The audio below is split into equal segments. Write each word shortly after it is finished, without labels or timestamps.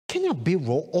Kenya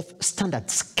Bureau of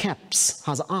Standards KEBS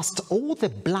has asked all the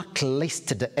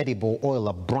blacklisted edible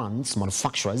oil brands,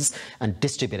 manufacturers and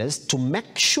distributors to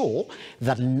make sure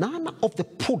that none of the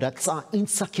products are in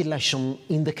circulation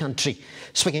in the country.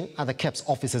 Speaking at the KEBS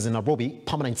offices in Nairobi,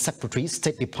 Permanent Secretary,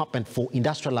 State Department for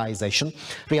Industrialization,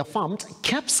 reaffirmed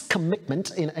KEBS'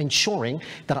 commitment in ensuring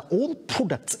that all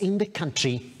products in the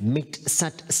country meet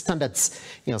set standards.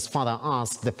 He has further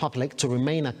asked the public to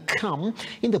remain calm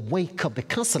in the wake of the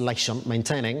cancellation,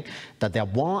 maintaining that there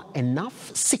were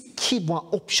enough secure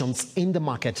options in the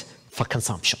market for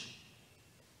consumption.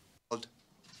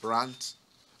 Brands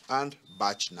and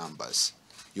batch numbers.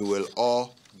 You will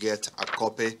all get a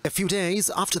copy. A few days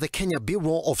after the Kenya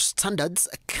Bureau of Standards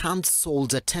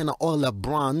cancelled 10 oil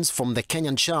brands from the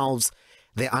Kenyan shelves,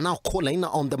 they are now calling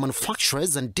on the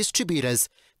manufacturers and distributors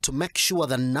to make sure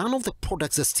that none of the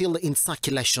products are still in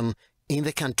circulation in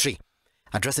the country.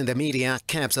 Addressing the media,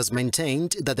 KEBS has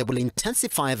maintained that they will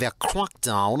intensify their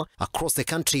crackdown across the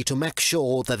country to make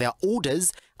sure that their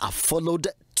orders are followed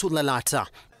to the letter.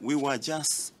 We were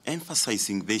just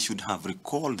emphasizing they should have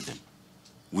recalled them.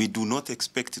 We do not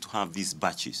expect to have these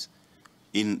batches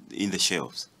in the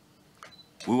shelves.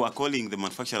 We were calling the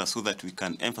manufacturers so that we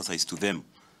can emphasize to them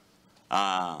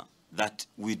that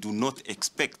we do not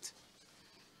expect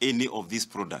any of these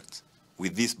products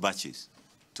with these batches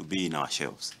to be in our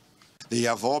shelves. They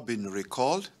have all been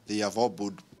recalled. They have all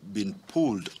been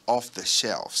pulled off the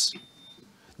shelves.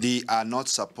 They are not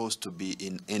supposed to be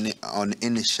on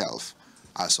any shelf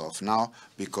as of now,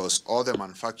 because all the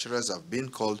manufacturers have been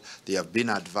called, they have been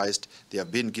advised, they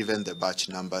have been given the batch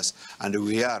numbers, and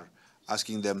we are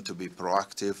asking them to be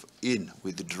proactive in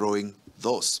withdrawing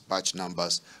those batch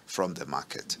numbers from the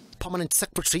market. Permanent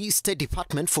Secretary, State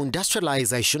Department for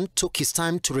Industrialization, took his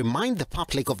time to remind the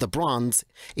public of the brands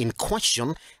in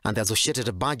question and the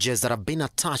associated badges that have been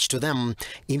attached to them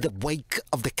in the wake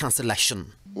of the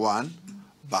cancellation. 1.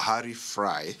 Bahari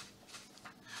Fry,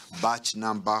 batch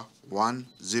number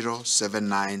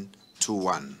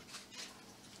 107921.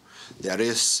 There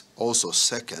is also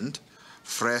second,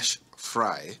 Fresh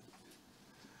Fry,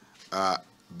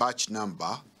 batch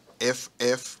number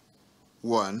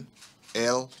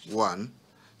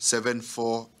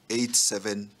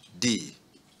FF1L17487D.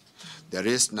 There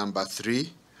is number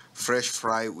 3, Fresh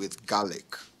Fry with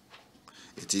garlic.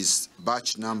 It is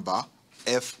batch number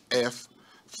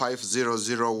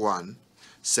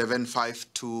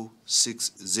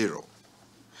FF5001-75260.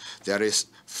 There is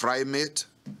Fry Meat,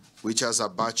 which has a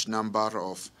batch number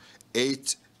of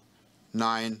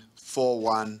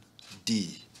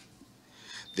 8941D.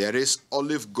 There is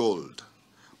Olive Gold,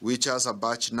 which has a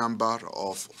batch number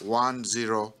of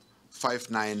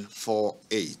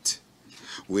 105948.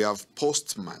 We have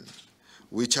Postman,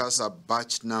 which has a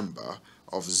batch number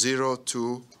of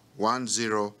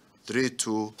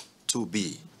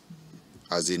 0210322B,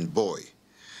 as in boy.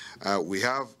 We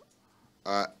have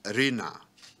Rina,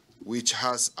 which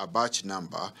has a batch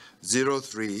number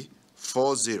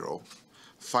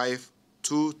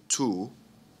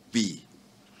 0340522B.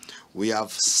 We have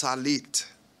Salit,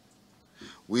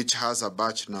 which has a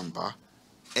batch number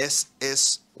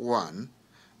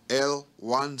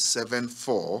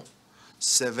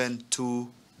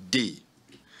SS1L17472D.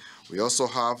 We also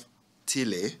have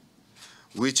Tile,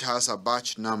 which has a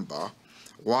batch number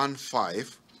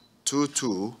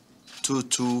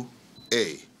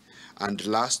 152222A. And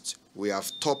last, we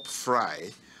have Top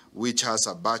Fry, which has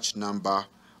a batch number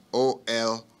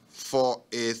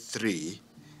OL4A3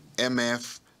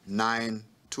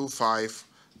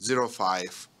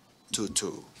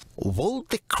 MF9250522. Will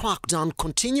the crackdown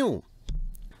continue?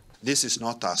 This is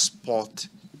not a spot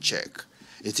check.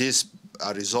 It is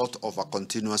a result of a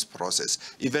continuous process.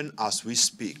 Even as we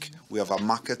speak, we have a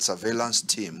market surveillance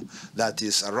team that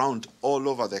is around all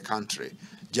over the country,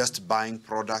 just buying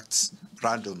products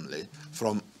randomly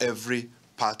from every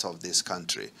part of this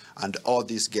country, and all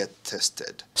these get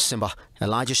tested. Simba,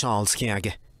 Elijah Charles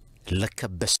Kiage,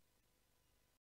 KEBS.